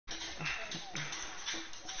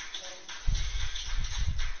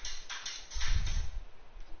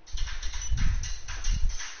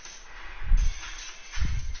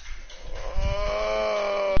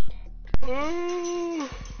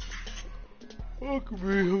Fuck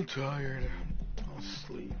me, I'm tired. I'll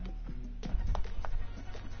sleep.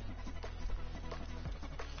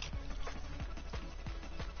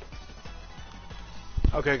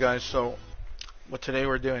 Okay guys, so what today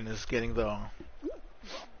we're doing is getting the...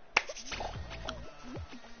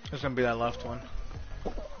 It's gonna be that left one.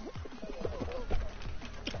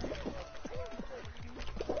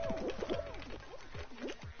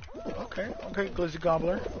 Okay, Glizzy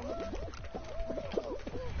Gobbler.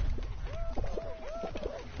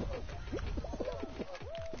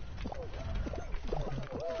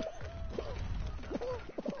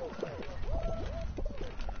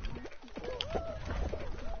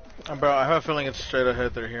 Bro, I have a feeling it's straight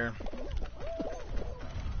ahead through here.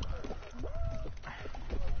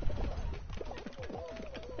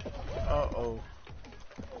 Uh-oh.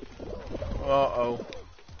 Uh-oh.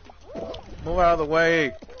 Move out of the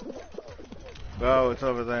way! Oh, it's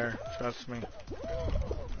over there. Trust me.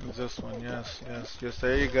 It's this one. Yes.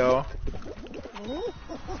 There you go.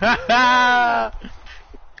 Ha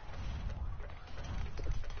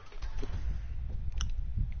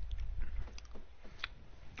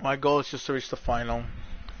My goal is just to reach the final,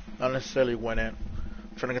 not necessarily win it.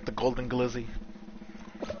 I'm trying to get the golden glizzy.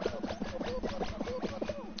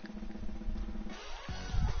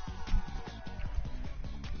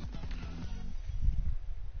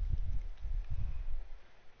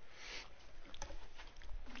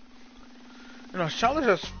 You know,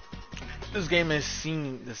 challenges. This game may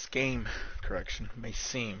seem. The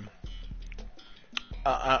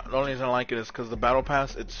only reason I like it is because the battle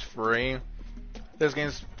pass. It's free. This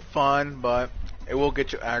game's fun, but it will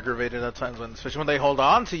get you aggravated at times, especially when they hold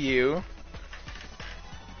on to you. And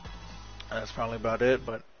that's probably about it.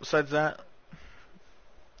 But besides that,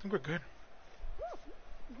 I think we're good.